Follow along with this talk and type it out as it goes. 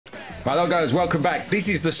Hello guys, welcome back. This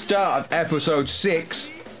is the start of episode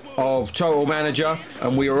 6 of Total Manager,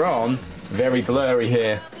 and we are on very blurry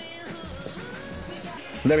here.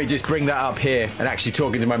 Let me just bring that up here and actually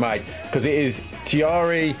talk into my mic, because it is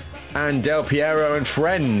Thierry and Del Piero and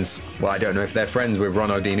friends. Well, I don't know if they're friends with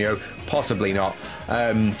Ronaldinho, possibly not.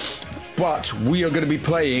 But we are going to be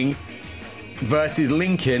playing versus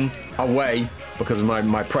Lincoln away because of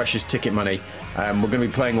my precious ticket money. We're going to be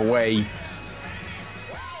playing away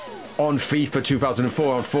on FIFA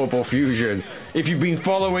 2004 on Football Fusion. If you've been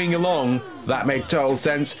following along, that made total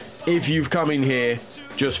sense. If you've come in here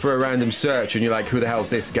just for a random search and you're like, who the hell's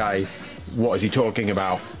this guy? What is he talking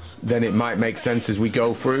about? Then it might make sense as we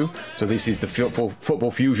go through. So this is the Football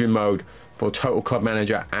Fusion mode for Total Club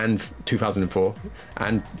Manager and 2004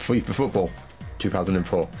 and FIFA Football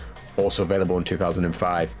 2004. Also available in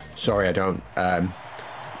 2005. Sorry, I don't...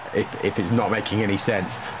 if it's not making any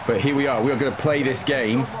sense. But here we are. We are going to play this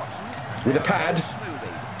game with a pad.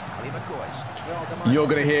 You're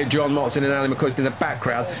going to hear John Motson and Ali McCoist in the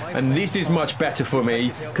background, and this is much better for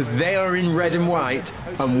me because they are in red and white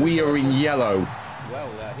and we are in yellow. Well,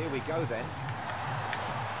 here we go then.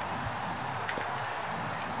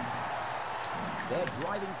 They're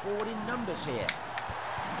driving forward in numbers here.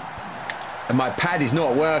 And my pad is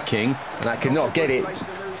not working and I cannot get it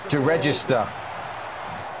to register.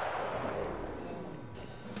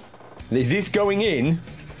 Is this going in?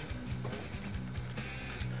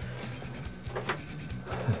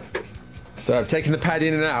 So I've taken the pad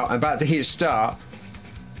in and out. I'm about to hit start.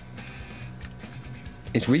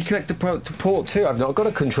 It's reconnect to port 2. I've not got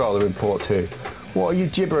a controller in port 2. What are you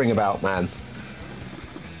gibbering about, man?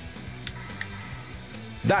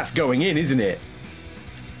 That's going in, isn't it?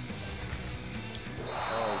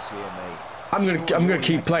 I'm gonna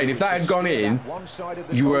keep playing. If that had gone in,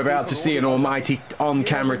 you were about to see an almighty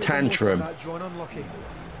on-camera tantrum.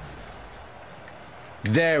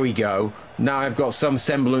 There we go. Now I've got some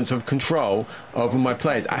semblance of control over my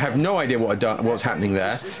players. I have no idea what's happening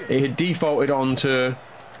there. It had defaulted on to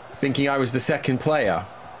thinking I was the second player,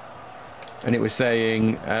 and it was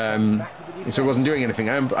saying so it wasn't doing anything.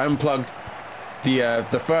 I unplugged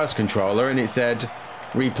the first controller, and it said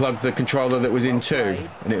replug the controller that was in 2,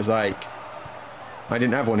 and it was like I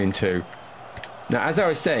didn't have one in 2. Now, as I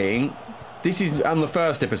was saying, this is on the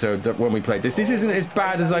first episode that when we played this. This isn't as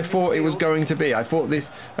bad as I thought it was going to be. I thought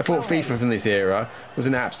FIFA from this era was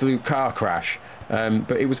an absolute car crash,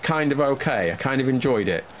 but it was kind of okay. I kind of enjoyed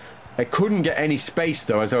it. I couldn't get any space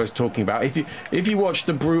though, as I was talking about. If you watch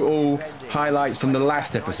the brutal highlights from the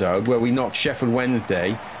last episode where we knocked Sheffield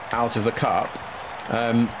Wednesday out of the cup,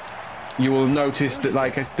 you will notice that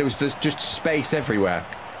like there was just space everywhere.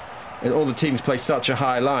 And all the teams play such a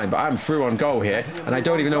high line, but I'm through on goal here, and I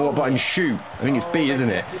don't even know what button shoot. I think it's B, isn't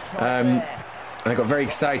it? And I got very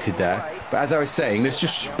excited there. But as I was saying, there's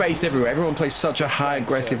just space everywhere. Everyone plays such a high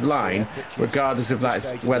aggressive line, regardless of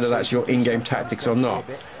whether that's your in-game tactics or not.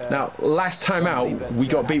 Now, last time out, we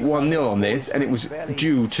got beat 1-0 on this, and it was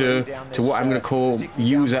due to what I'm going to call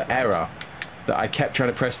user error. That I kept trying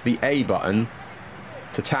to press the A button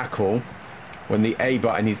to tackle, when the A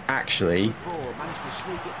button is actually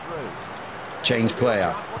change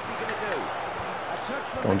player.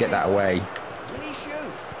 Go on, get that away.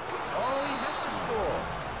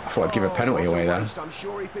 I thought I'd give a penalty away there.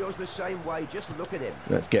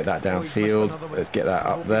 Let's get that downfield. Let's get that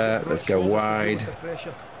up there. Let's go wide.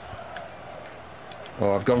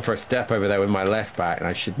 Oh, I've gone for a step over there with my left back, and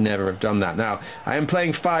I should never have done that. Now, I am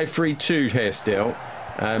playing 5-3-2 here still.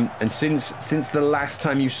 And since the last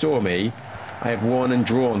time you saw me, I have won and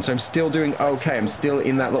drawn, so I'm still doing okay. I'm still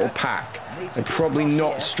in that little pack. I'm probably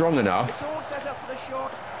not strong enough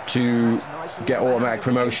to get automatic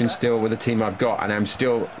promotion still with the team I've got, and I'm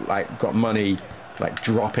still like got money like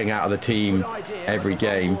dropping out of the team every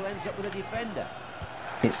game.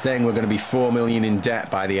 It's saying we're going to be 4 million in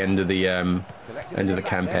debt by the end of the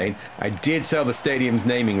campaign. I did sell the stadium's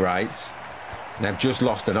naming rights, and I've just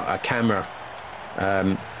lost a camera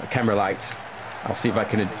light. I'll see if I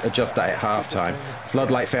can adjust that at halftime.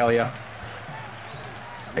 Floodlight failure,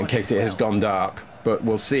 in case it has gone dark. But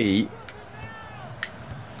we'll see.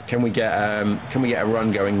 Can we get a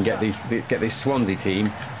run going and get this Swansea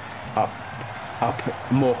team up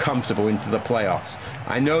more comfortable into the playoffs?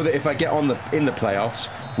 I know that if I get in the playoffs,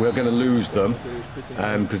 we're going to lose them,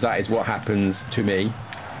 because that is what happens to me.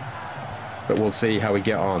 But we'll see how we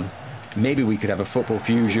get on. Maybe we could have a Football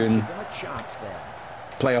Fusion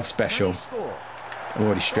playoff special. I'm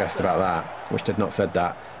already stressed about that. Wished I'd not said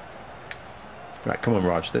that. Right, come on,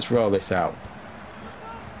 Rog. Let's roll this out.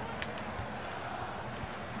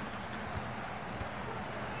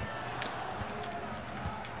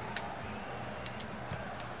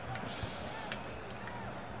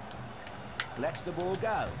 Lets the ball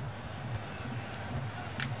go.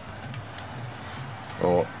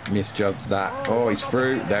 Oh, misjudged that. Oh, he's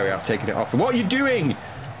through. There we are, taking it off. What are you doing?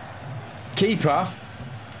 Keeper?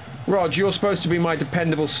 Rog, you're supposed to be my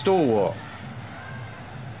dependable stalwart.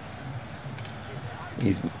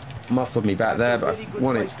 He's muscled me back there, but I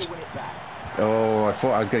wanted... Oh, I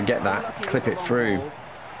thought I was going to get that. Clip it through.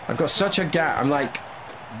 I've got such a gap. I'm like...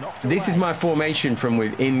 This is my formation from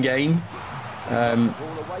within game.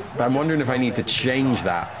 But I'm wondering if I need to change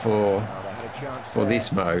that for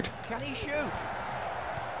this mode.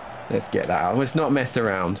 Let's get that out. Let's not mess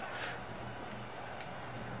around.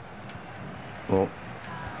 Oh.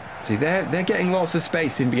 See, they're getting lots of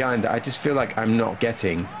space in behind that I just feel like I'm not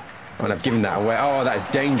getting. And I've given that away. Oh, that is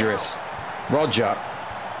dangerous. Roger.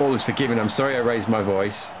 All is forgiven. I'm sorry I raised my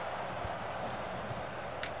voice.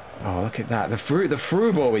 Oh, look at that. The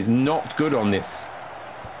through ball is not good on this.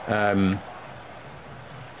 I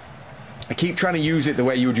keep trying to use it the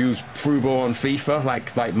way you would use through ball on FIFA,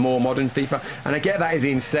 like more modern FIFA. And I get that is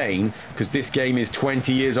insane, because this game is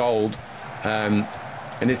 20 years old. And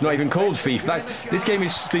it's not even called FIFA. This game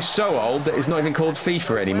is so old that it's not even called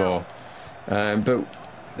FIFA anymore. But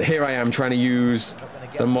here I am trying to use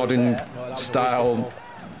the modern style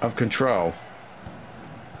of control.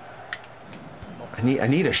 I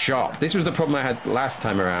need a shot. This was the problem I had last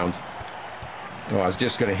time around. Oh, I was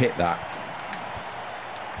just going to hit that.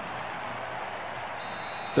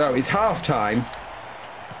 So it's half time.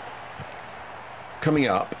 Coming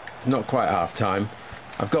up. It's not quite half time.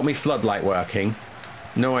 I've got my floodlight working.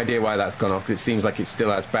 No idea why that's gone off, because it seems like it still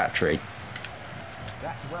has battery.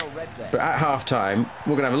 That's well read there. But at half time,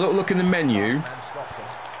 we're going to have a little look in the menu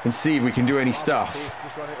and see if we can do any stuff.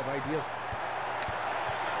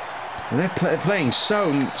 And they're playing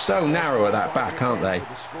so narrow at that back, aren't they?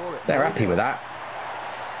 They're happy with that.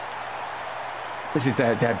 This is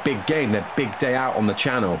their big game, their big day out on the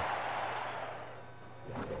channel.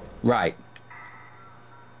 Right.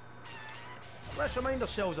 Let's remind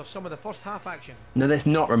ourselves of some of the first half action. No, let's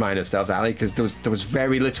not remind ourselves, Ali, because there was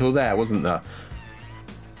very little there, wasn't there?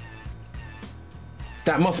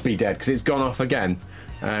 That must be dead, because it's gone off again.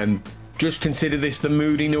 Just consider this the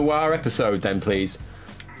Moody Noir episode, then, please.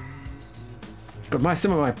 But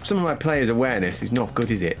some of my players' awareness is not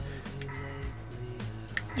good, is it?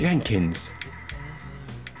 Jenkins.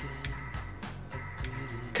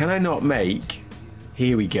 Can I not make...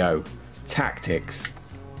 Here we go. Tactics.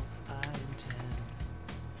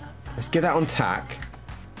 Let's get that on tack.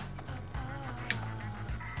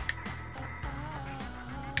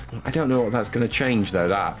 I don't know what that's going to change, though,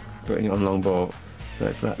 that. Putting it on long ball.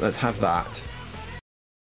 Let's have that.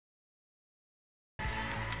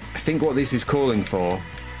 I think what this is calling for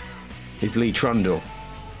is Lee Trundle.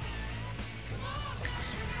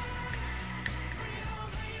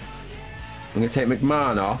 I'm going to take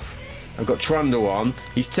McMahon off. I've got Trundle on.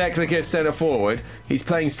 He's technically a centre forward. He's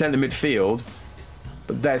playing centre midfield.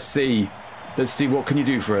 But let's see. Let's see what can you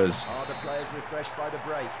do for us. Are the players refreshed by the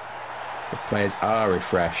break? The players are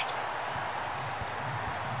refreshed.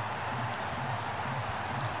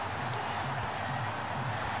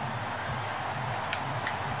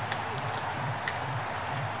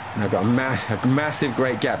 And I've got a massive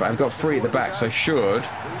great gap, but I've got 3 at the back, so I should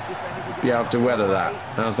be able to weather that.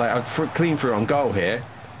 And I was like, I've clean through on goal here.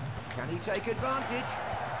 Can he take advantage?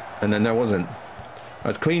 And then there wasn't. I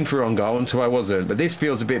was clean through on goal until I wasn't. But this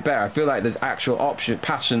feels a bit better. I feel like there's actual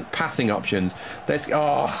passing options.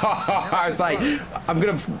 I was like, I'm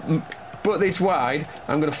going to put this wide.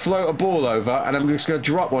 I'm going to float a ball over, and I'm just going to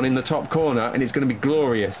drop one in the top corner, and it's going to be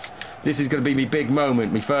glorious. This is going to be my big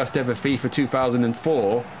moment. My first ever FIFA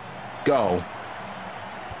 2004 goal.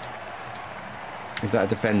 Is that a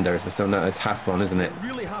defender? Is there still no? It's Haflon, isn't it?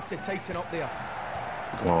 Really have to tighten up there.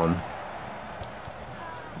 Go on.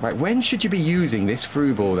 Right, when should you be using this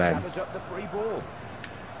through ball then? Gathers up the free ball.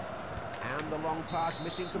 And the long pass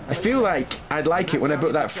missing completely. I feel like I'd like it when I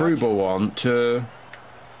put that through ball on to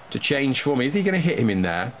change for me. Is he going to hit him in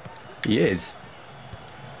there? He is.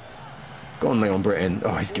 Go on, Leon Britton.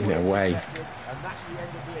 Oh, he's giving it away. And that's the end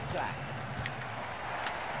of the attack.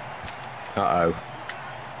 Uh-oh.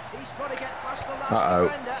 He's got to get past the last Uh-oh.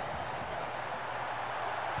 defender.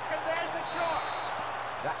 And there's the shot.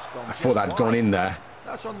 That's gone. I thought that'd gone in there.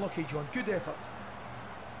 That's unlucky, John. Good effort.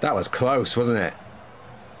 That was close, wasn't it?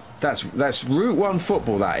 That's Route 1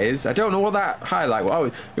 football, that is. I don't know what that highlight was.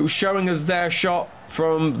 Oh, it was showing us their shot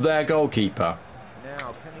from their goalkeeper. Now,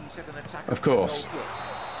 can he set an attack? Of course.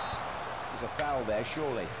 There's a foul there,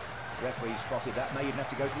 surely. Referee spotted that. May even have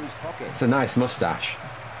to go to his pocket. It's a nice moustache.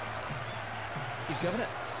 He's given it.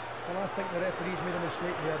 Well, I think the referee's made a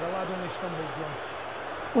mistake here. The lad only stumbled, John.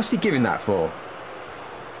 What's he giving that for?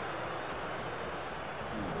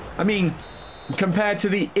 I mean, compared to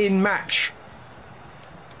the in-match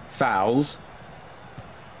fouls,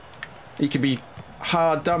 he could be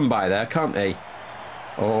hard done by there, can't he?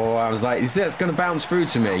 Oh, I was like, is this going to bounce through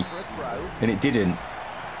to me? And it didn't.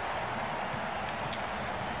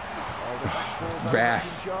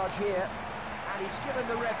 Ref.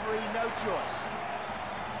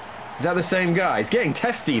 Is that the same guy? He's getting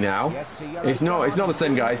testy now. It's not the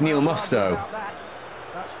same guy. It's Neil Musto.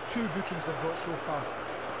 That's 2 bookings they've got so far.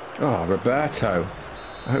 Oh, Roberto.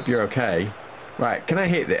 I hope you're okay. Right, can I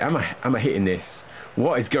hit this? Am I hitting this?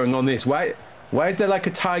 What is going on this? Why is there like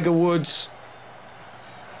a Tiger Woods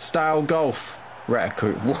style golf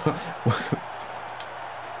record?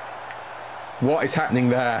 What is happening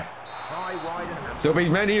there? There'll be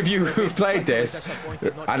many of you who've played this,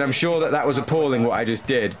 and I'm sure that was appalling what I just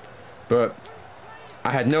did, but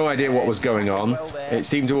I had no idea what was going on. It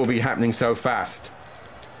seemed to all be happening so fast.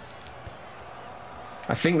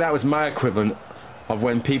 I think that was my equivalent of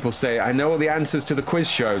when people say, I know all the answers to the quiz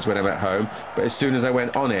shows when I'm at home, but as soon as I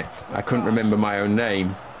went on it, I couldn't remember my own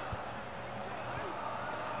name.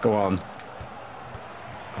 Go on.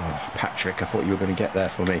 Oh, Patrick, I thought you were going to get there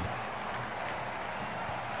for me.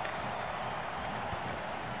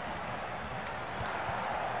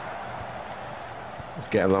 Let's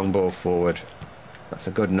get a long ball forward. That's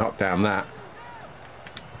a good knockdown, that.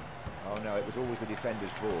 Oh no, it was always the defender's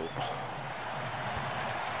ball.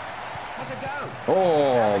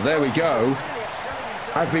 Oh, there we go.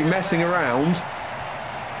 I've been messing around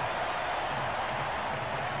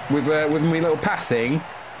with my little passing,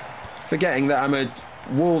 forgetting that I'm a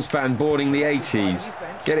Wolves fan born in the 80s.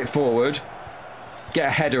 Get it forward, get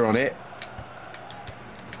a header on it,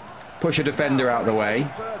 push a defender out of the way.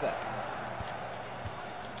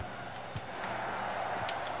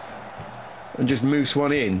 And just moose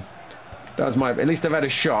one in. That was my. At least I've had a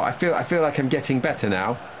shot. I feel like I'm getting better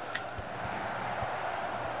now.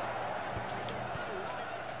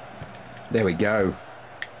 There we go.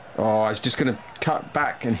 Oh, I was just going to cut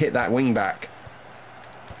back and hit that wing back.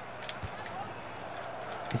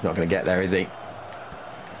 He's not going to get there, is he?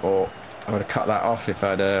 Or I would have cut that off if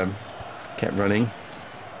I'd kept running.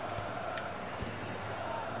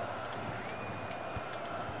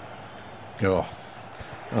 Oh.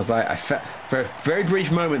 I was like, for a very brief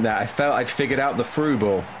moment there, I felt I'd figured out the through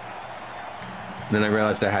ball. And then I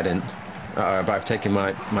realised I hadn't. But I've taken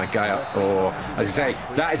my guy up. Or, as I say,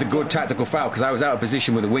 that is a good tactical foul because I was out of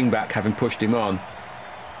position with the wing back having pushed him on.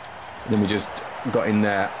 And then we just got in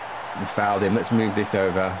there and fouled him. Let's move this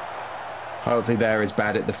over. Hopefully they're as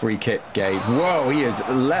bad at the free kick game. Whoa, he has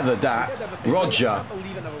leathered that. Roger.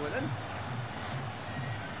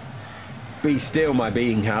 Be still, my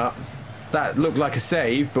beating heart. That looked like a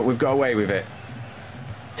save, but we've got away with it.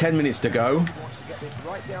 10 minutes to go.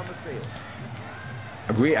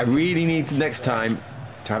 I really need next time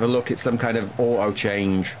to have a look at some kind of auto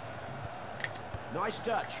change. Nice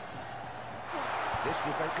touch. This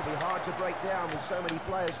defense will be hard to break down with so many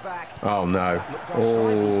players back. Oh no.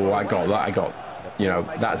 Oh, I got that. You know,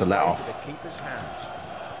 that's a let off.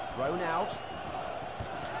 Thrown out.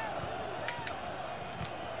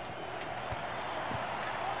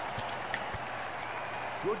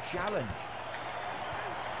 Good challenge.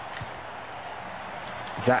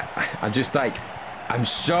 Is that? I'm just like, I'm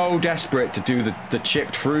so desperate to do the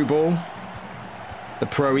chipped through ball. The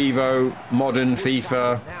Pro Evo modern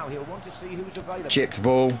FIFA chipped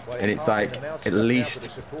ball, and it's like, at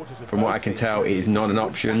least from what I can tell, it is not an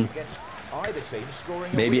option.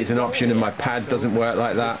 Maybe it's an option and my pad doesn't work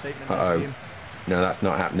like that. Uh-oh. No, that's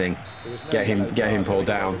not happening. Get him pulled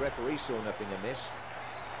down.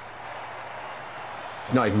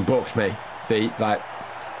 It's not even booked me. See, like,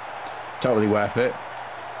 totally worth it.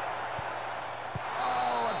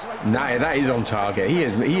 Nah, that is on target. He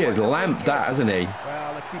has lamped that, hasn't he?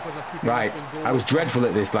 Right, I was dreadful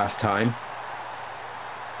at this last time.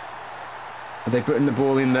 Are they putting the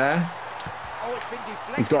ball in there?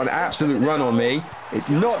 He's got an absolute run on me. It's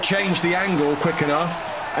not changed the angle quick enough.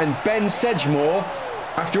 And Ben Sedgemore,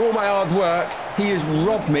 after all my hard work, he has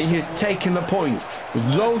robbed me. He has taken the points.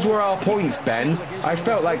 Those were our points, Ben. I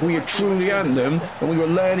felt like we had truly earned them, and we were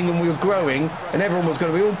learning and we were growing, and everyone was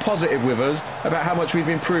going to be all positive with us about how much we've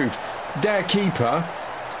improved. Their keeper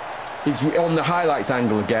is on the highlights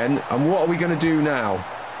angle again, and what are we going to do now?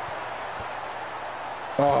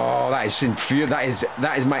 Oh, that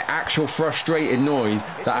is my actual frustrated noise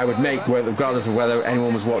that I would make regardless of whether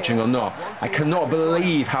anyone was watching or not. I cannot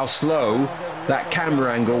believe how slow that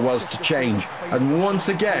camera angle was to change. And once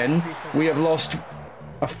again, we have lost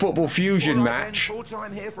a football fusion match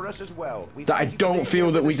that I don't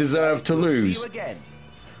feel that we deserve to lose.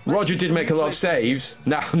 Roger did make a lot of saves.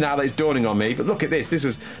 Now that it's dawning on me. But look at this. This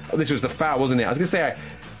was the foul, wasn't it? I was going to say,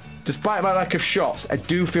 despite my lack of shots, I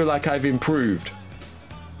do feel like I've improved.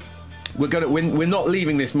 We're not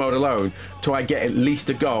leaving this mode alone till I get at least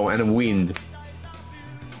a goal and a win.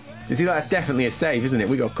 You see, that's definitely a save, isn't it?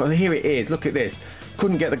 Here it is. Look at this.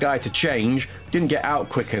 Couldn't get the guy to change. Didn't get out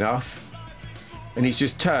quick enough. And he's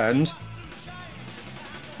just turned.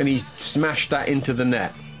 And he's smashed that into the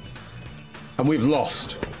net. And we've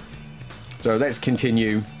lost. So let's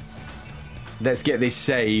continue. Let's get this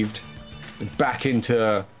saved. Back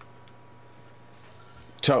into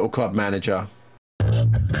Total Club Manager.